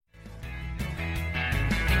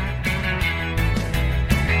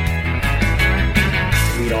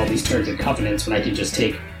all these terms and covenants when I can just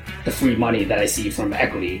take the free money that I see from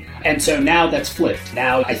equity. And so now that's flipped.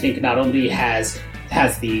 Now I think not only has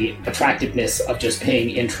the attractiveness of just paying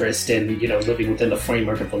interest and, living within the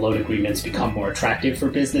framework of the loan agreements become more attractive for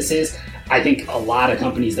businesses. I think a lot of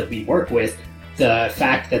companies that we work with, the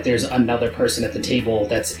fact that there's another person at the table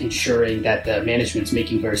that's ensuring that the management's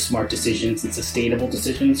making very smart decisions and sustainable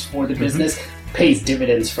decisions for the business pays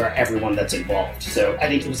dividends for everyone that's involved. So I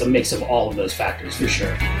think it was a mix of all of those factors for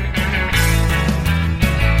sure.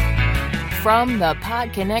 From the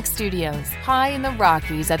PodConnect Studios, high in the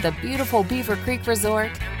Rockies at the beautiful Beaver Creek Resort,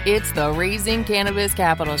 it's the Raising Cannabis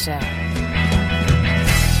Capital Show.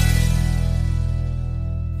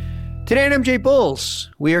 Today on MJ Bulls,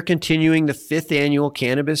 we are continuing the 5th annual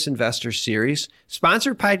Cannabis Investor Series,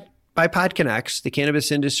 sponsored by PodConnect, the cannabis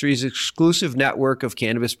industry's exclusive network of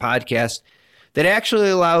cannabis podcasts that actually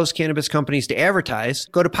allows cannabis companies to advertise.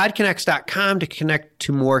 Go to podconnect.com to connect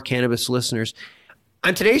to more cannabis listeners.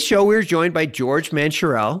 On today's show, we're joined by George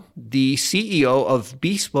Mancherel, the CEO of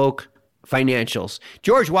Bespoke Financials.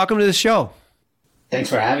 George, welcome to the show. Thanks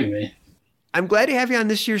for having me. I'm glad to have you on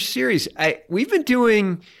this year's series. We've been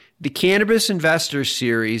doing the Cannabis Investor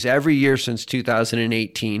Series every year since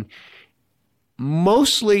 2018.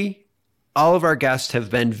 Mostly all of our guests have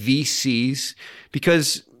been VCs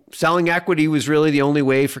because selling equity was really the only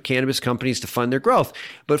way for cannabis companies to fund their growth.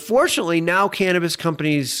 But fortunately, now cannabis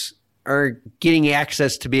companies are getting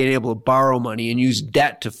access to being able to borrow money and use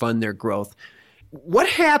debt to fund their growth. What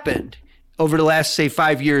happened over the last, say,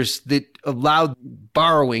 5 years that allowed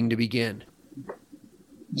borrowing to begin?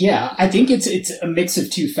 Yeah, I think it's a mix of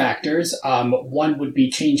two factors. One would be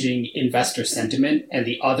changing investor sentiment, and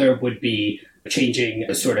the other would be changing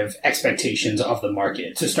the sort of expectations of the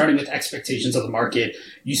market. So starting with expectations of the market,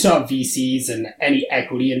 you saw VCs and any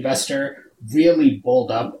equity investor really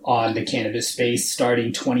bulled up on the cannabis space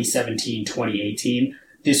starting 2017, 2018.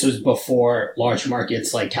 This was before large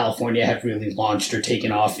markets like California had really launched or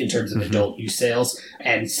taken off in terms of adult use sales.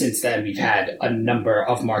 And since then, we've had a number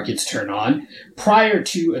of markets turn on. Prior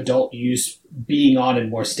to adult use being on in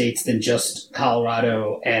more states than just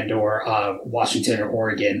Colorado and or Washington or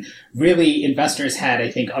Oregon, really investors had,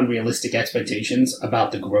 I think, unrealistic expectations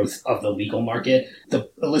about the growth of the legal market.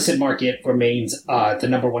 The illicit market remains the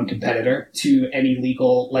number one competitor to any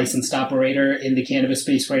legal licensed operator in the cannabis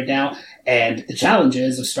space right now. And the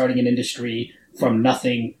challenges of starting an industry from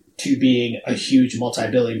nothing to being a huge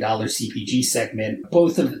multi-billion-dollar CPG segment,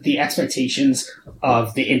 both of the expectations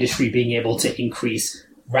of the industry being able to increase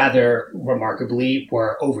rather remarkably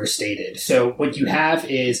were overstated. So what you have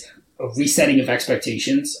is a resetting of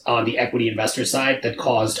expectations on the equity investor side that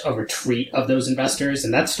caused a retreat of those investors.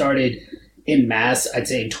 And that started in mass, I'd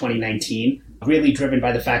say in 2019, really driven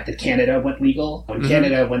by the fact that Canada went legal. When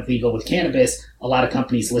Canada went legal with cannabis, a lot of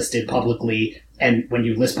companies listed publicly. And when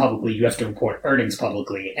you list publicly, you have to report earnings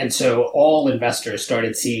publicly. And so all investors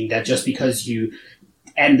started seeing that just because you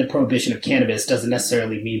end the prohibition of cannabis doesn't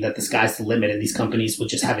necessarily mean that the sky's the limit and these companies will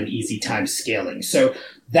just have an easy time scaling. So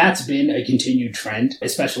that's been a continued trend,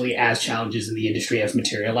 especially as challenges in the industry have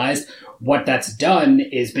materialized. What that's done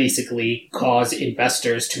is basically cause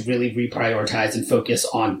investors to really reprioritize and focus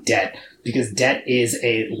on debt, because debt is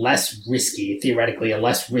theoretically a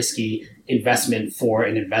less risky investment for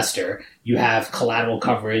an investor. You have collateral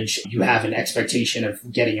coverage, you have an expectation of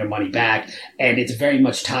getting your money back, and it's very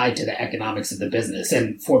much tied to the economics of the business.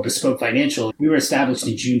 And for Bespoke Financial, we were established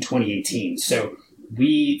in June 2018. So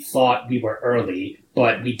we thought we were early,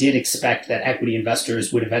 but we did expect that equity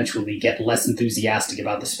investors would eventually get less enthusiastic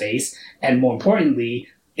about the space. And more importantly,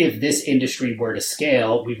 if this industry were to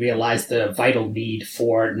scale, we realized the vital need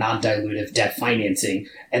for non-dilutive debt financing.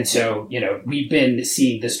 And so, we've been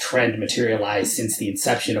seeing this trend materialize since the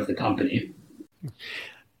inception of the company.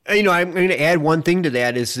 I'm going to add one thing to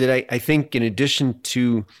that is that I think in addition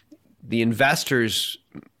to the investors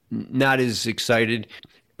not as excited,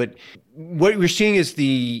 but what we're seeing is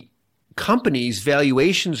the companies'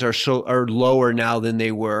 valuations are lower now than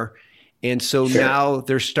they were. And so now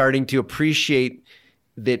they're starting to appreciate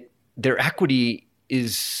that their equity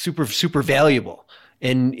is super, super valuable,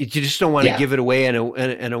 and you just don't want to give it away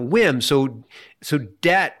on a whim. So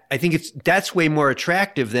debt, I think that's way more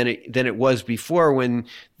attractive than it was before when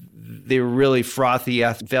they were really frothy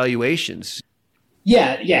valuations.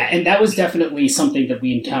 Yeah. And that was definitely something that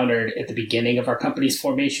we encountered at the beginning of our company's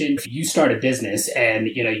formation. If you start a business and,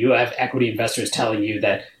 you have equity investors telling you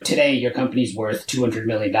that today your company's worth $200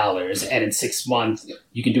 million and in 6 months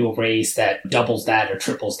you can do a raise that doubles that or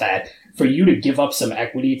triples that, for you to give up some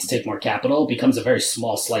equity to take more capital becomes a very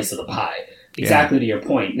small slice of the pie. exactly to your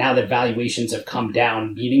point, now that valuations have come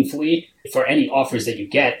down meaningfully, for any offers that you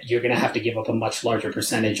get, you're going to have to give up a much larger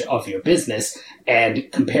percentage of your business.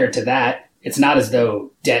 And compared to that, it's not as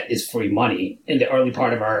though debt is free money. In the early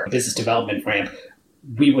part of our business development ramp,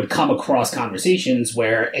 we would come across conversations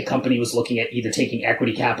where a company was looking at either taking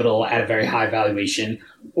equity capital at a very high valuation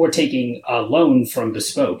or taking a loan from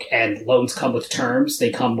Bespoke. And loans come with terms. They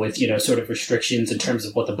come with, sort of restrictions in terms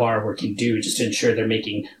of what the borrower can do just to ensure they're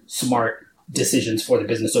making smart decisions for the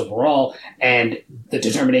business overall. And the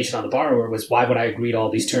determination on the borrower was, why would I agree to all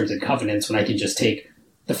these terms and covenants when I can just take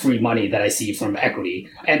the free money that I see from equity?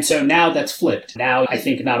 And so now that's flipped. Now I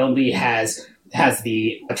think not only has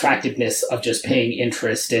the attractiveness of just paying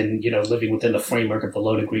interest and, living within the framework of the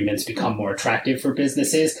loan agreements become more attractive for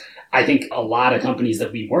businesses. I think a lot of companies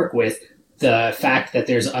that we work with, the fact that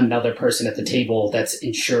there's another person at the table that's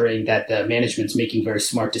ensuring that the management's making very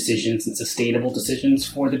smart decisions and sustainable decisions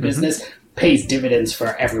for the business pays dividends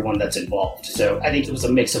for everyone that's involved. So I think it was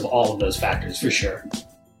a mix of all of those factors for sure.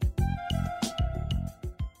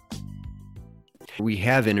 We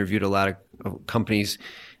have interviewed a lot of companies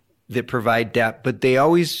that provide debt, but they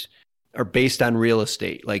always are based on real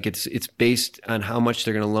estate. Like it's based on how much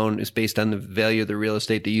they're going to loan. It's based on the value of the real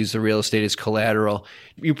estate. They use the real estate as collateral.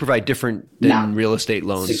 You provide different than real estate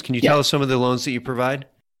loans. Can you tell us some of the loans that you provide?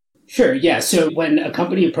 Sure. Yeah. So when a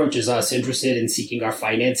company approaches us interested in seeking our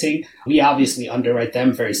financing, we obviously underwrite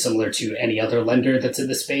them very similar to any other lender that's in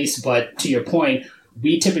the space. But to your point,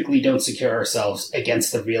 we typically don't secure ourselves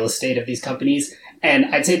against the real estate of these companies. And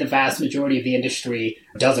I'd say the vast majority of the industry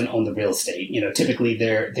doesn't own the real estate. Typically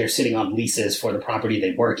they're sitting on leases for the property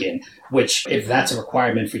they work in, which if that's a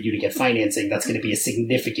requirement for you to get financing, that's going to be a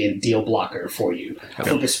significant deal blocker for you.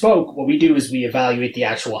 Okay. For Bespoke, what we do is we evaluate the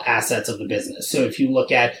actual assets of the business. So if you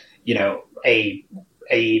look at,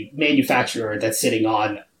 a manufacturer that's sitting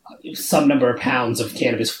on some number of pounds of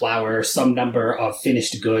cannabis flower, some number of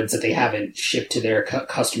finished goods that they haven't shipped to their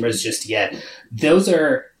customers just yet, those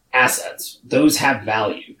are assets. Those have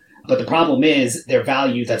value. But the problem is their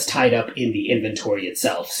value that's tied up in the inventory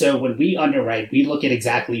itself. So when we underwrite, we look at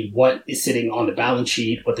exactly what is sitting on the balance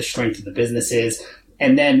sheet, what the strength of the business is,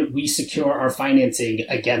 and then we secure our financing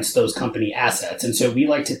against those company assets. And so we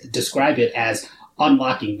like to describe it as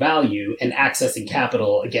unlocking value and accessing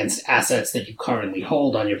capital against assets that you currently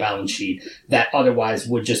hold on your balance sheet that otherwise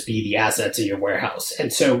would just be the assets in your warehouse.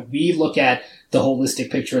 And so we look at the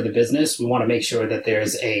holistic picture of the business. We want to make sure that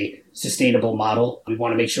there's a sustainable model. We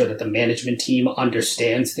want to make sure that the management team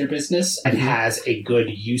understands their business and has a good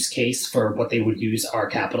use case for what they would use our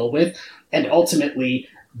capital with. And ultimately,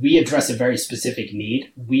 we address a very specific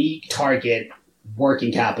need. We target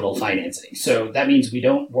working capital financing. So that means we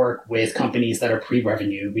don't work with companies that are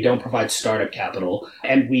pre-revenue. We don't provide startup capital.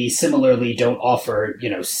 And we similarly don't offer,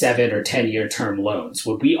 7 or 10-year term loans.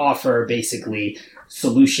 What we offer basically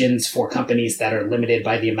solutions for companies that are limited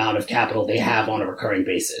by the amount of capital they have on a recurring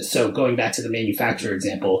basis. So going back to the manufacturer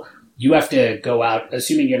example, you have to go out,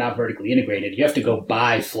 assuming you're not vertically integrated, you have to go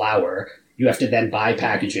buy flour. You have to then buy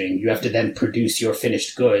packaging. You have to then produce your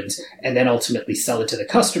finished goods and then ultimately sell it to the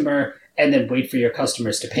customer and then wait for your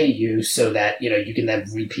customers to pay you so that, you can then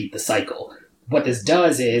repeat the cycle. What this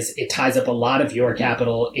does is it ties up a lot of your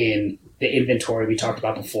capital in the inventory we talked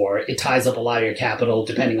about before. It ties up a lot of your capital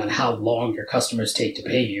depending on how long your customers take to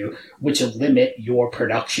pay you, which will limit your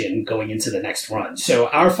production going into the next run. So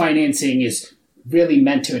our financing is really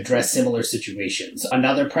meant to address similar situations.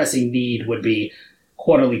 Another pressing need would be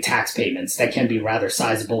quarterly tax payments that can be rather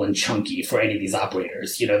sizable and chunky for any of these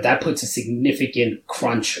operators. That puts a significant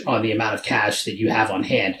crunch on the amount of cash that you have on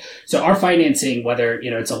hand. So our financing, whether,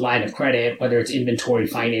 it's a line of credit, whether it's inventory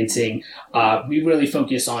financing, we really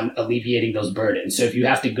focus on alleviating those burdens. So if you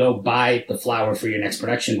have to go buy the flour for your next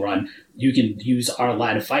production run, you can use our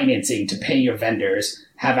line of financing to pay your vendors,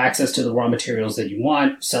 have access to the raw materials that you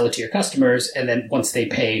want, sell it to your customers, and then once they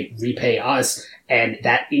pay, repay us. And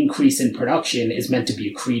that increase in production is meant to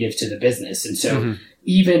be accretive to the business. And so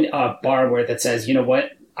even a borrower that says, you know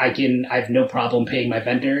what, I have no problem paying my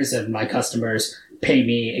vendors and my customers pay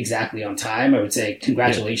me exactly on time, I would say,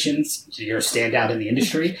 congratulations, you're a standout in the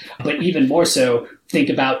industry. But even more so, think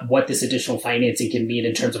about what this additional financing can mean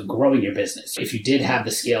in terms of growing your business. If you did have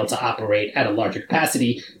the scale to operate at a larger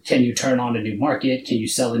capacity, can you turn on a new market? Can you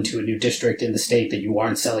sell into a new district in the state that you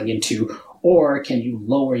aren't selling into? Or can you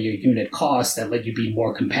lower your unit costs that let you be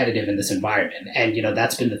more competitive in this environment? And,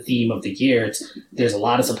 that's been the theme of the year. There's a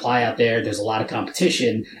lot of supply out there. There's a lot of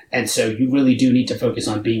competition. And so you really do need to focus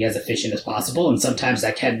on being as efficient as possible. And sometimes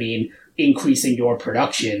that can mean increasing your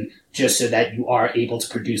production just so that you are able to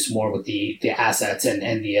produce more with the assets and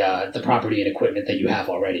the property and equipment that you have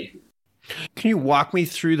already. Can you walk me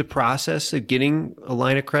through the process of getting a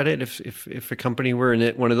line of credit if a company were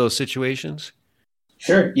in one of those situations?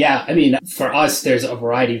 Sure. Yeah. I mean, for us, there's a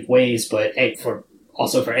variety of ways, but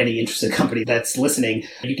for any interested company that's listening,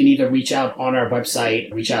 you can either reach out on our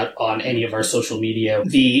website, reach out on any of our social media.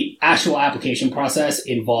 The actual application process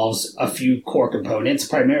involves a few core components,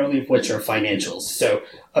 primarily of which are financials. So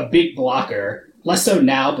a big blocker, less so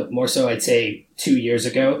now, but more so I'd say 2 years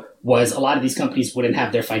ago, was a lot of these companies wouldn't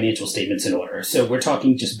have their financial statements in order. So we're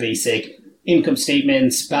talking just basic income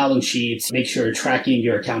statements, balance sheets, make sure you're tracking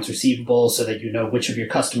your accounts receivable so that you know which of your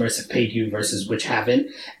customers have paid you versus which haven't.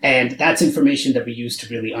 And that's information that we use to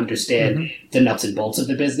really understand the nuts and bolts of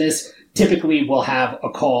the business. Typically, we'll have a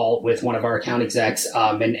call with one of our account execs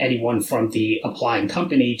and anyone from the applying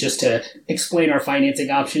company just to explain our financing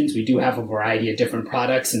options. We do have a variety of different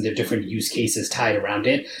products and there are different use cases tied around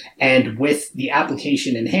it. And with the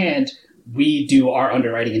application in hand, we do our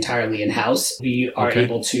underwriting entirely in-house. We are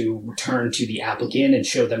able to return to the applicant and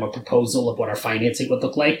show them a proposal of what our financing would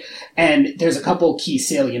look like. And there's a couple key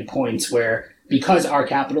salient points where, because our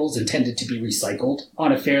capital is intended to be recycled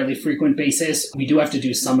on a fairly frequent basis, we do have to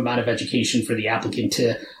do some amount of education for the applicant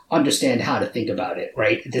to understand how to think about it,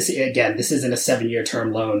 right? This isn't a 7-year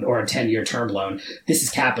term loan or a 10-year term loan. This is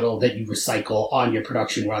capital that you recycle on your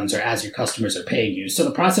production runs or as your customers are paying you. So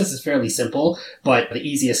the process is fairly simple, but the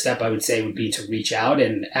easiest step I would say would be to reach out,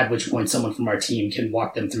 and at which point someone from our team can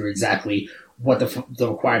walk them through exactly what the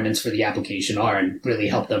requirements for the application are and really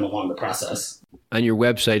help them along the process. On your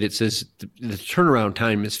website, it says the turnaround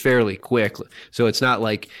time is fairly quick. So it's not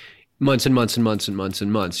like months and months and months and months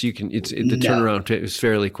and months. The turnaround is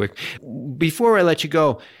fairly quick. Before I let you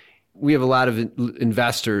go, we have a lot of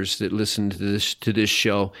investors that listen to this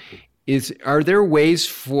show. Are there ways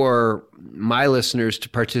for my listeners to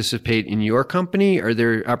participate in your company? Are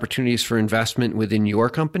there opportunities for investment within your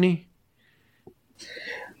company?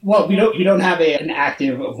 Well, we don't have an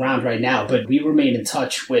active round right now, but we remain in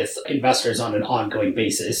touch with investors on an ongoing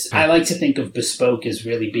basis. I like to think of Bespoke as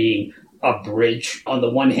really being a bridge. On the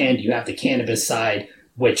one hand, you have the cannabis side,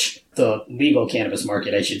 which the legal cannabis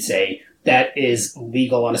market, I should say, that is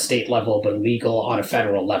legal on a state level, but legal on a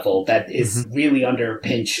federal level, that is really under a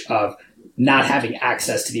pinch of not having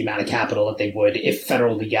access to the amount of capital that they would if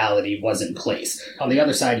federal legality was in place. On the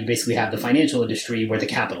other side, you basically have the financial industry where the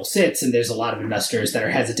capital sits, and there's a lot of investors that are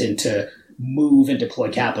hesitant to move and deploy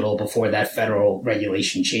capital before that federal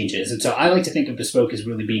regulation changes. And so I like to think of Bespoke as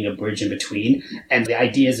really being a bridge in between. And the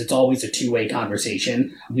idea is it's always a two-way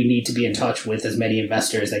conversation. We need to be in touch with as many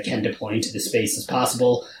investors that can deploy into the space as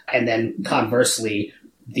possible. And then conversely,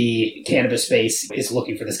 the cannabis space is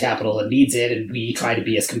looking for this capital and needs it, and we try to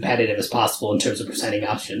be as competitive as possible in terms of presenting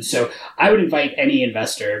options. So I would invite any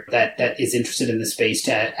investor that is interested in the space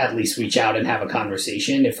to at least reach out and have a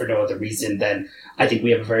conversation. If for no other reason, then I think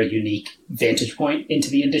we have a very unique vantage point into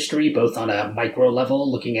the industry, both on a micro level,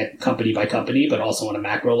 looking at company by company, but also on a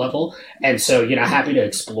macro level. And so, happy to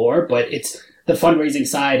explore, but it's the fundraising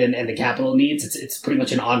side and the capital needs, it's pretty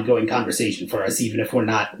much an ongoing conversation for us, even if we're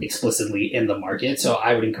not explicitly in the market. So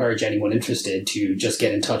I would encourage anyone interested to just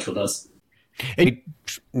get in touch with us. And I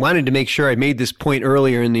wanted to make sure I made this point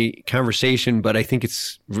earlier in the conversation, but I think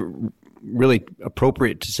it's really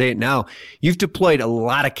appropriate to say it now. You've deployed a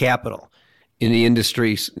lot of capital in the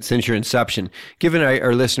industry since your inception. Given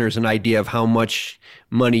our listeners an idea of how much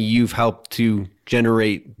money you've helped to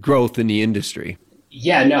generate growth in the industry.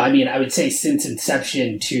 Yeah, no, I mean, I would say since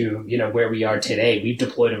inception to, where we are today, we've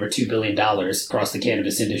deployed over $2 billion across the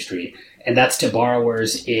cannabis industry. And that's to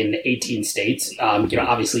borrowers in 18 states.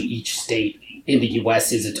 Obviously each state in the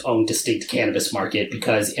U.S. is its own distinct cannabis market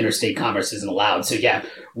because interstate commerce isn't allowed. So yeah,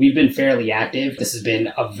 we've been fairly active. This has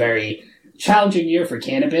been a very challenging year for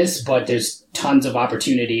cannabis, but there's tons of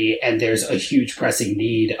opportunity and there's a huge pressing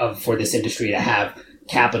need for this industry to have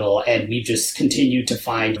capital. And we've just continued to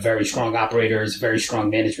find very strong operators, very strong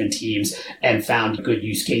management teams, and found good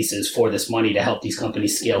use cases for this money to help these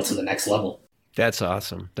companies scale to the next level. That's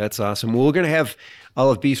awesome. That's awesome. Well, we're going to have all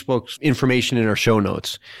of Bespoke's information in our show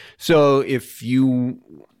notes. So if you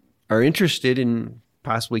are interested in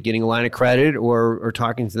possibly getting a line of credit or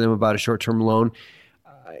talking to them about a short-term loan,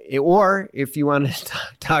 or if you want to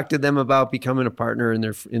talk to them about becoming a partner in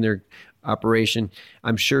their operation,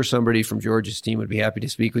 I'm sure somebody from George's team would be happy to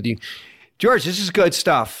speak with you. George, this is good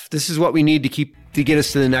stuff. This is what we need to get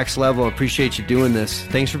us to the next level. I appreciate you doing this.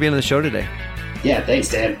 Thanks for being on the show today. Yeah, thanks,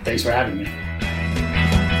 Dan. Thanks for having me.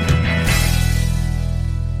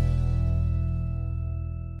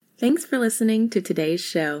 Thanks for listening to today's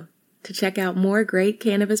show. To check out more great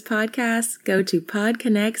cannabis podcasts, go to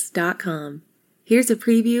podconnects.com. Here's a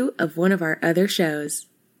preview of one of our other shows.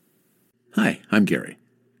 Hi, I'm Gary,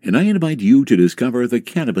 and I invite you to discover the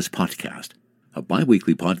Cannabis Podcast, a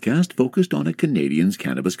bi-weekly podcast focused on a Canadian's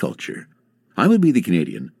cannabis culture. I would be the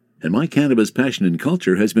Canadian, and my cannabis passion and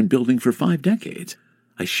culture has been building for 5 decades.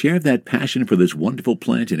 I share that passion for this wonderful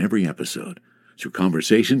plant in every episode, through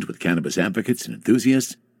conversations with cannabis advocates and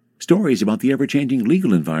enthusiasts, stories about the ever-changing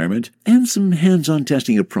legal environment, and some hands-on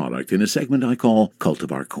testing of product in a segment I call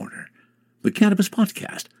Cultivar Corner. The Cannabis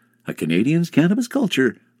Podcast, a Canadian's cannabis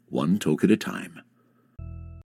culture, one toke at a time.